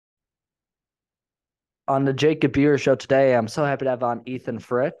On the Jacob Beer Show today, I'm so happy to have on Ethan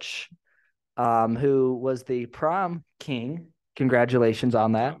Fritch, who was the prom king. Congratulations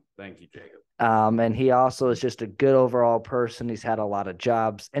on that. Thank you, Jacob. And he also is just a good overall person. He's had a lot of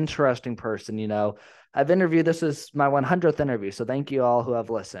jobs, interesting person. I've interviewed, this is my 100th interview. So thank you all who have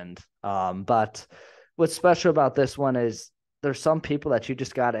listened. But what's special about this one is there's some people that you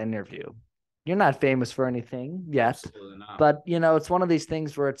just got to interview. You're not famous for anything yet, Absolutely not. but it's one of these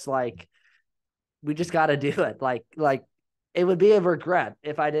things where it's like, we just got to do it. Like it would be a regret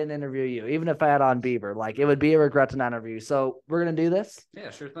if I didn't interview you, even if I had on Bieber. Like it would be a regret to not interview you. So we're gonna do this.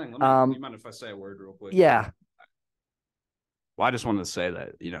 Yeah, sure thing. Let me, you mind if I say a word real quick? Yeah. Well, I just wanted to say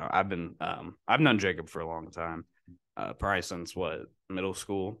that I've known Jacob for a long time, probably since middle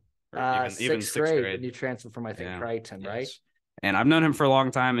school, or even sixth grade. When you transferred from Crichton, right? And I've known him for a long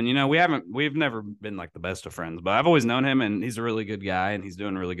time, and we've never been like the best of friends, but I've always known him, and he's a really good guy, and he's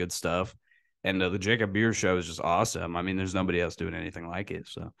doing really good stuff. And the Jacob Beer Show is just awesome. I mean, there's nobody else doing anything like it.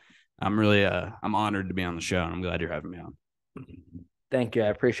 So I'm really I'm honored to be on the show, and I'm glad you're having me on. Thank you. I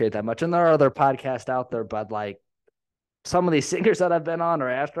appreciate that much. And there are other podcasts out there, but like some of these singers that I've been on or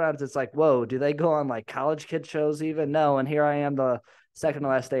astronauts, it's like, whoa, do they go on like college kid shows even? No. And here I am, the second to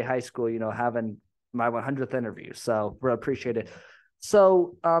last day high school, having my 100th interview. So we appreciate it.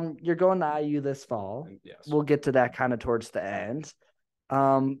 So you're going to IU this fall. Yes. We'll get to that kind of towards the end.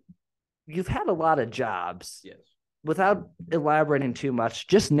 You've had a lot of jobs. Yes. Without elaborating too much,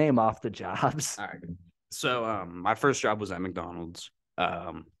 just name off the jobs. All right. So my first job was at McDonald's.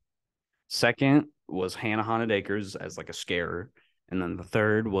 Second was Hannah Haunted Acres as like a scarer. And then the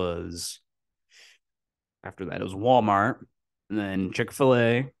third was, after that, it was Walmart. And then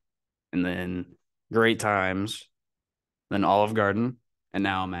Chick-fil-A. And then Great Times. Then Olive Garden. And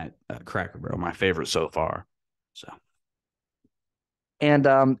now I'm at Cracker Barrel, my favorite so far. So.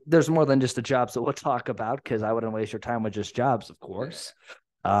 And there's more than just the jobs that we'll talk about, because I wouldn't waste your time with just jobs, of course.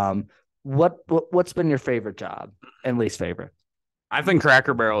 What's been your favorite job and least favorite? I think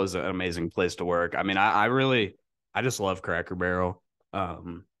Cracker Barrel is an amazing place to work. I mean, I just love Cracker Barrel.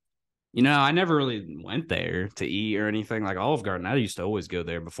 I never really went there to eat or anything. Like Olive Garden, I used to always go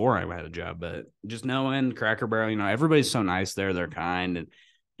there before I had a job. But just knowing Cracker Barrel, everybody's so nice there. They're kind. And,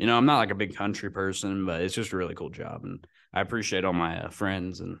 I'm not like a big country person, but it's just a really cool job. And I appreciate all my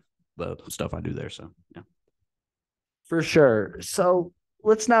friends and the stuff I do there. So, yeah. For sure. So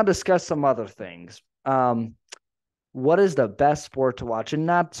let's now discuss some other things. What is the best sport to watch? And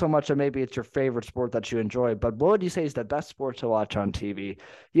not so much that maybe it's your favorite sport that you enjoy, but what would you say is the best sport to watch on TV?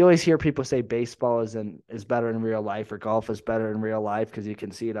 You always hear people say baseball is better in real life, or golf is better in real life because you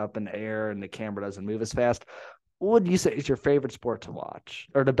can see it up in the air and the camera doesn't move as fast. What would you say is your favorite sport to watch,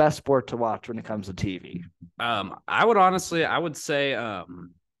 or the best sport to watch when it comes to TV? I would say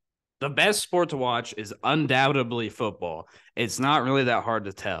the best sport to watch is undoubtedly football. It's not really that hard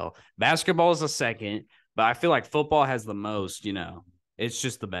to tell. Basketball is a second, but I feel like football has the most, it's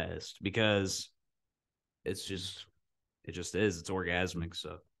just the best because it just is. It's orgasmic.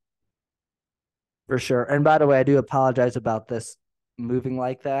 So. For sure. And by the way, I do apologize about this moving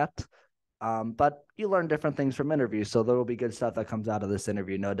like that. But you learn different things from interviews. So there will be good stuff that comes out of this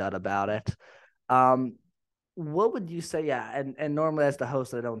interview, no doubt about it. What would you say? Yeah. And normally as the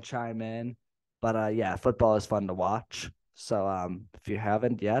host, I don't chime in, but yeah, football is fun to watch. So if you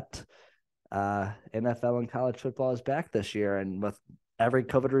haven't yet, NFL and college football is back this year. And with every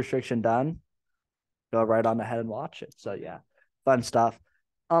COVID restriction done, go right on ahead and watch it. So yeah, fun stuff.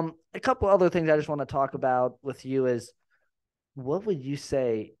 A couple other things I just want to talk about with you is, what would you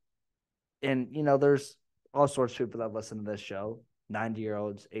say? And, there's all sorts of people that listen to this show,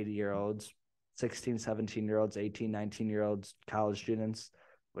 90-year-olds, 80-year-olds, 16, 17-year-olds, 18, 19-year-olds, college students,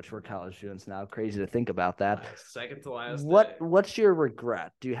 which we're college students now. Crazy to think about that. Second to last. What's your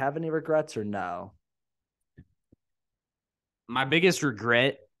regret? Do you have any regrets or no? My biggest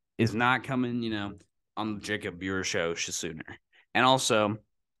regret is not coming, on the Jacob Beer Show sooner. And also,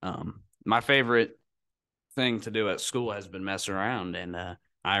 my favorite thing to do at school has been messing around, and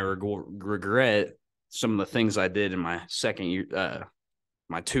I regret some of the things I did in my second year,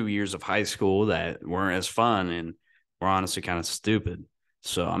 my 2 years of high school that weren't as fun and were honestly kind of stupid.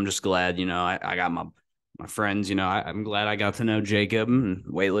 So I'm just glad, I got my friends, I'm glad I got to know Jacob and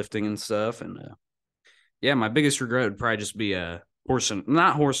weightlifting and stuff. And yeah, my biggest regret would probably just be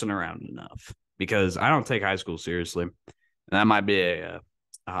not horsing around enough, because I don't take high school seriously. And that might be a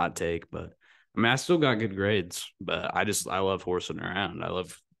hot take, but I mean, I still got good grades, but I love horsing around. I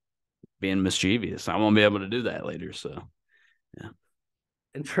love being mischievous. I won't be able to do that later. So, yeah.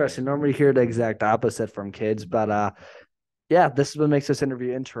 Interesting. Normally you hear the exact opposite from kids, but yeah, this is what makes this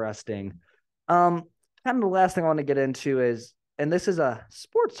interview interesting. kind of the last thing I want to get into is, and this is a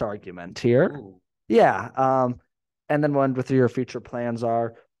sports argument here. Ooh. Yeah. And then one with your future plans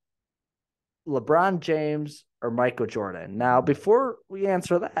are LeBron James or Michael Jordan. Now, before we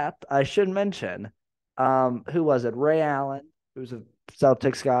answer that, I should mention, who was it? Ray Allen, who's a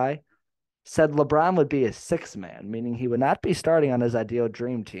Celtics guy, said LeBron would be a sixth man, meaning he would not be starting on his ideal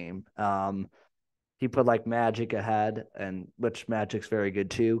dream team. He put like Magic ahead, and which Magic's very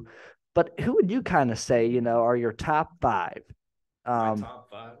good too. But who would you kind of say, are your top five? My Um, top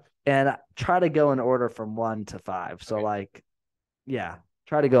five. and try to go in order from one to five. So, Okay. like, yeah,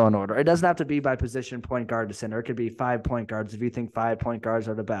 try to go in order. It doesn't have to be by position, point guard to center. It could be 5 point guards if you think 5 point guards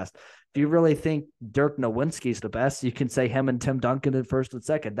are the best. If you really think Dirk Nowitzki's the best, you can say him and Tim Duncan in first and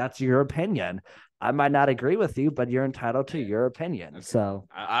second. That's your opinion. I might not agree with you, but you're entitled to your opinion. Okay. So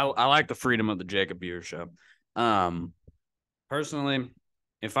I like the freedom of the Jacob Beer show. Personally,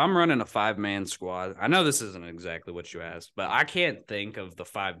 if I'm running a 5-man squad, I know this isn't exactly what you asked, but I can't think of the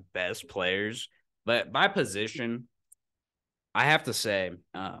 5 best players. But by position, I have to say,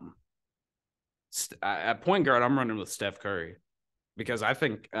 at point guard, I'm running with Steph Curry because I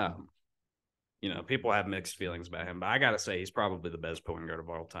think, people have mixed feelings about him, but I got to say he's probably the best point guard of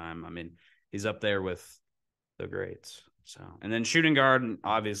all time. I mean, he's up there with the greats. So, and then shooting guard,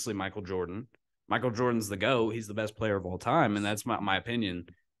 obviously Michael Jordan. Michael Jordan's the GOAT. He's the best player of all time, and that's my opinion.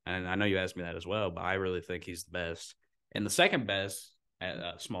 And I know you asked me that as well, but I really think he's the best. And the second best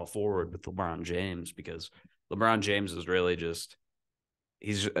at small forward with LeBron James, because LeBron James is really just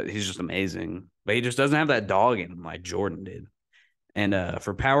he's just amazing, but he just doesn't have that dog in him like Jordan did. And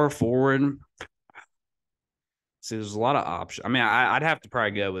for power forward, see, there's a lot of options. I mean, I'd have to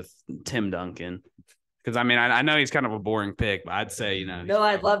probably go with Tim Duncan because I know he's kind of a boring pick, but I'd say no,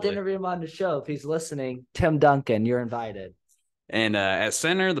 I'd love to interview him on the show if he's listening. Tim Duncan, you're invited. And at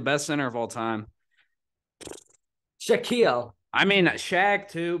center, the best center of all time, Shaquille. I mean, Shaq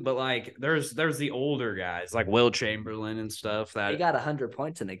too, but like there's the older guys like Will Chamberlain and stuff that He got 100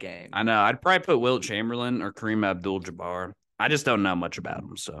 points in a game. I know. I'd probably put Will Chamberlain or Kareem Abdul-Jabbar. I just don't know much about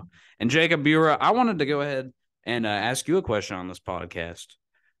him. So, and Jacob Bura, I wanted to go ahead and ask you a question on this podcast.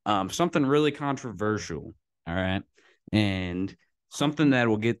 Something really controversial. All right, and something that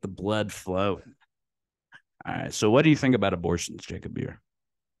will get the blood flowing. All right. So, what do you think about abortions, Jacob Bura?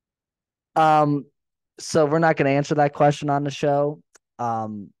 So we're not going to answer that question on the show.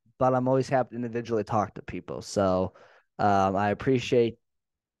 But I'm always happy to individually talk to people. So I appreciate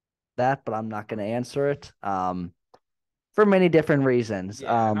that, but I'm not going to answer it. For many different reasons.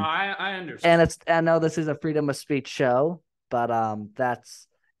 Yeah, no, I understand. And I know this is a freedom of speech show, but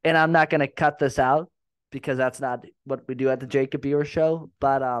and I'm not going to cut this out because that's not what we do at the Jacob Ewer show.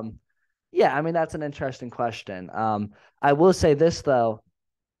 But yeah, I mean, that's an interesting question. I will say this though,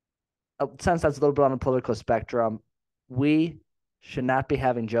 since that's a little bit on the political spectrum, we should not be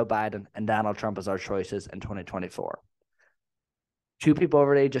having Joe Biden and Donald Trump as our choices in 2024. 2 people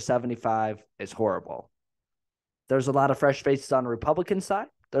over the age of 75 is horrible. There's a lot of fresh faces on the Republican side.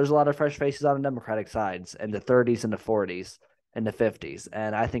 There's a lot of fresh faces on the Democratic sides in the 30s and the 40s and the 50s.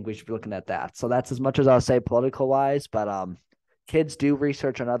 And I think we should be looking at that. So that's as much as I'll say political wise, but kids do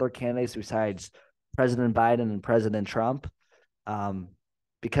research on other candidates besides President Biden and President Trump.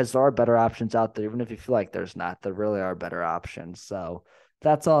 Because there are better options out there, even if you feel like there's not, there really are better options. So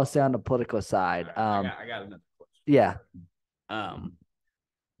that's all I'll say on the political side. I got another question. Yeah.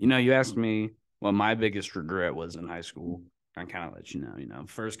 You asked me what my biggest regret was in high school. I kind of let you know,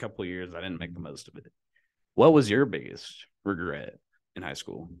 first couple of years, I didn't make the most of it. What was your biggest regret in high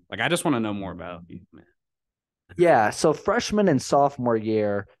school? Like, I just want to know more about you, man. Yeah. So freshman and sophomore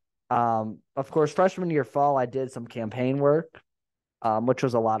year, of course, freshman year fall, I did some campaign work. Which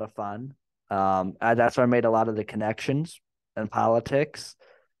was a lot of fun. That's where I made a lot of the connections in politics.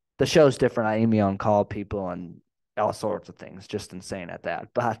 The show's different. I email and call people and all sorts of things. Just insane at that.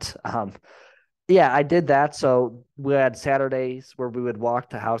 But yeah, I did that. So we had Saturdays where we would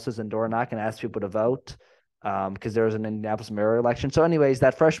walk to houses and door knock and ask people to vote because there was an Indianapolis mayor election. So anyways,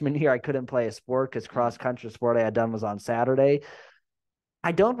 that freshman year, I couldn't play a sport because cross-country sport I had done was on Saturday.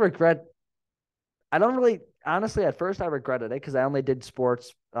 I don't really, honestly, at first I regretted it because I only did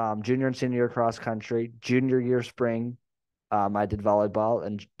sports junior and senior year cross country. Junior year spring, I did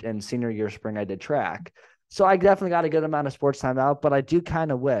volleyball, and senior year spring, I did track. So I definitely got a good amount of sports time out, but I do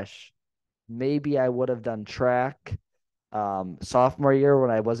kind of wish maybe I would have done track sophomore year when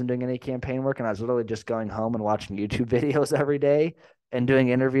I wasn't doing any campaign work and I was literally just going home and watching YouTube videos every day and doing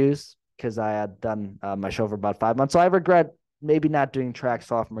interviews because I had done my show for about 5 months. So I regret maybe not doing track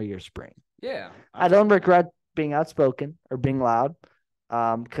sophomore year spring. Yeah. I don't regret being outspoken or being loud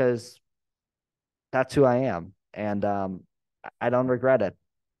because that's who I am. And I don't regret it.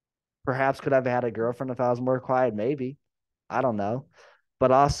 Perhaps could I have had a girlfriend if I was more quiet? Maybe. I don't know.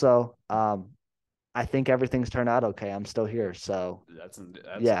 But also, I think everything's turned out okay. I'm still here. So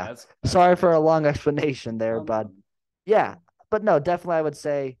yeah. that's Sorry for a amazing. long explanation there, Oh but no. yeah. But no, definitely I would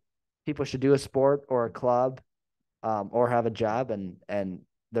say people should do a sport or a club, or have a job, and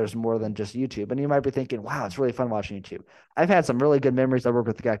there's more than just YouTube. And you might be thinking, wow, it's really fun watching YouTube. I've had some really good memories. I work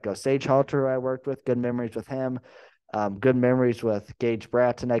with Getco. Sage Halter, I worked with, good memories with him. Good memories with Gage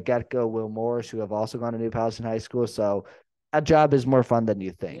Bratton at Getco, Will Morris, who have also gone to New Palestine High School. So a job is more fun than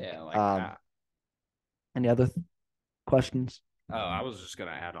you think. Yeah, Any other questions? oh, I was just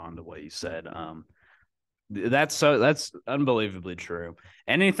gonna add on to what you said. That's unbelievably true.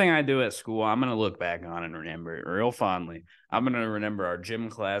 Anything I do at school, I'm gonna look back on and remember it real fondly. I'm gonna remember our gym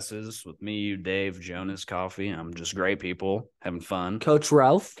classes with me, you, Dave, Jonas, Coffee. I'm just great people having fun. Coach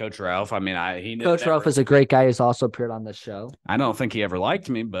Ralph. Coach Ralph. I mean, he Coach Ralph never. is a great guy who's also appeared on this show. I don't think he ever liked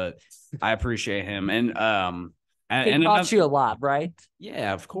me, but I appreciate him. He And taught another, you a lot, right?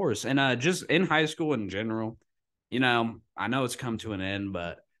 yeah, of course. And just in high school in general, I know it's come to an end,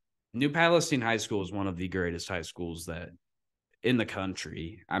 but New Palestine High School is one of the greatest high schools that in the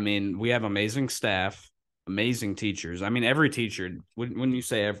country. I mean, we have amazing staff, amazing teachers. I mean, every teacher, when you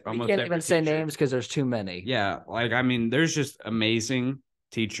say We almost can't every even say teacher, names because there's too many. yeah, like I mean, there's just amazing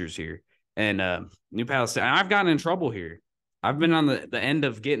teachers here. And New Palestine, I've gotten in trouble here. I've been on the end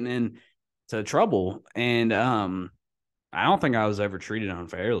of getting into trouble, and I don't think I was ever treated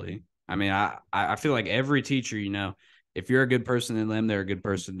unfairly. I mean, I feel like every teacher, if you're a good person to them, they're a good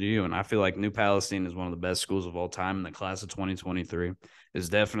person to you. And I feel like New Palestine is one of the best schools of all time. And the class of 2023 is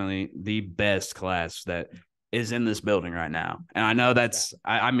definitely the best class that is in this building right now. And I know that's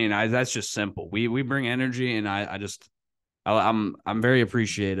just simple. We bring energy, and I'm very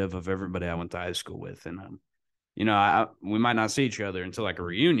appreciative of everybody I went to high school with. And we might not see each other until like a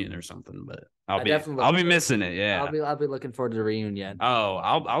reunion or something, but I'll be missing it. Yeah. I'll be looking forward to the reunion. Oh,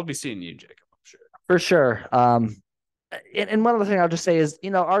 I'll be seeing you, Jacob. I'm sure. For sure. And one other thing I'll just say is,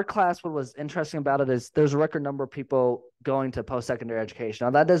 our class, what was interesting about it is there's a record number of people going to post-secondary education.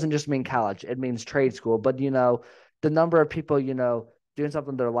 Now, that doesn't just mean college, it means trade school. But, the number of people, doing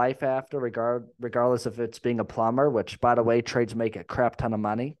something their life after, regardless if it's being a plumber, which, by the way, trades make a crap ton of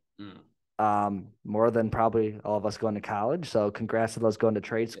money, more than probably all of us going to college. So congrats to those going to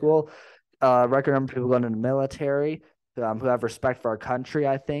trade school. Record number of people going to the military, who have respect for our country,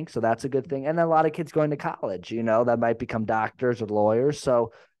 I think. So that's a good thing. And then a lot of kids going to college, that might become doctors or lawyers.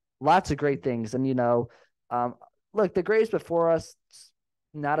 So lots of great things. And, look, the grades before us,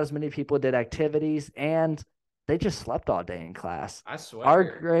 not as many people did activities, and they just slept all day in class. I swear.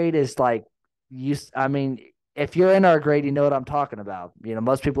 Our grade is like, if you're in our grade, you know what I'm talking about.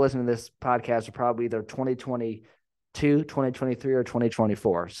 Most people listening to this podcast are probably either 2022, 2023, or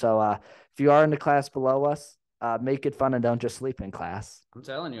 2024. So if you are in the class below us, make it fun and don't just sleep in class. I'm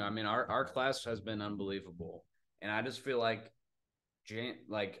telling you, I mean, our class has been unbelievable, and I just feel like,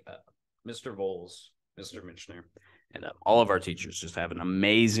 Mr. Voles, Mr. Michener, and all of our teachers just have an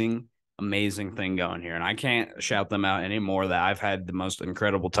amazing thing going here, and I can't shout them out anymore. That I've had the most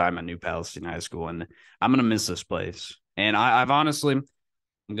incredible time at New Palestine High School, and I'm gonna miss this place. And I've honestly,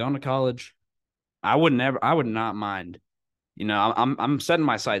 I'm going to college. I would not mind. I'm setting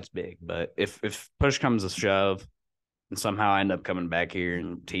my sights big, but if push comes to shove, and somehow I end up coming back here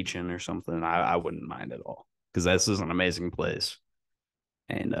and teaching or something, I wouldn't mind at all, because this is an amazing place.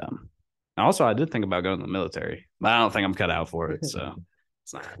 And also I did think about going to the military, but I don't think I'm cut out for it. So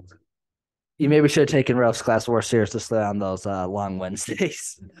it's not. You maybe should have taken Ralph's class more seriously on those long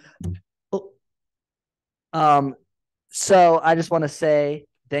Wednesdays. So I just want to say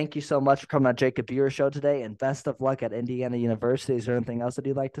thank you so much for coming on Jacob Buer Show today, and best of luck at Indiana University. Is there anything else that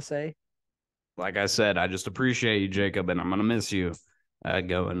you'd like to say? Like I said, I just appreciate you, Jacob, and I'm gonna miss you.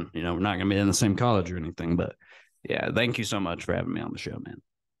 Going, we're not gonna be in the same college or anything, but yeah, thank you so much for having me on the show, man.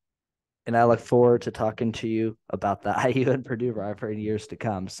 And I look forward to talking to you about the IU and Purdue rivalry in years to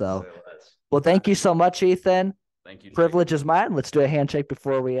come. So, well, thank you so much, Ethan. Thank you. Privilege is mine. Let's do a handshake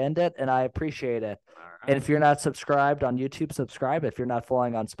before we end it, and I appreciate it. And if you're not subscribed on YouTube, subscribe. If you're not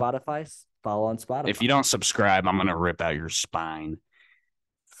following on Spotify, follow on Spotify. If you don't subscribe, I'm gonna rip out your spine.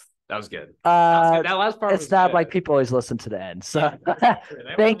 That was good. That last part. It's not good. Like people always listen to the end. So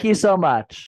thank you so much.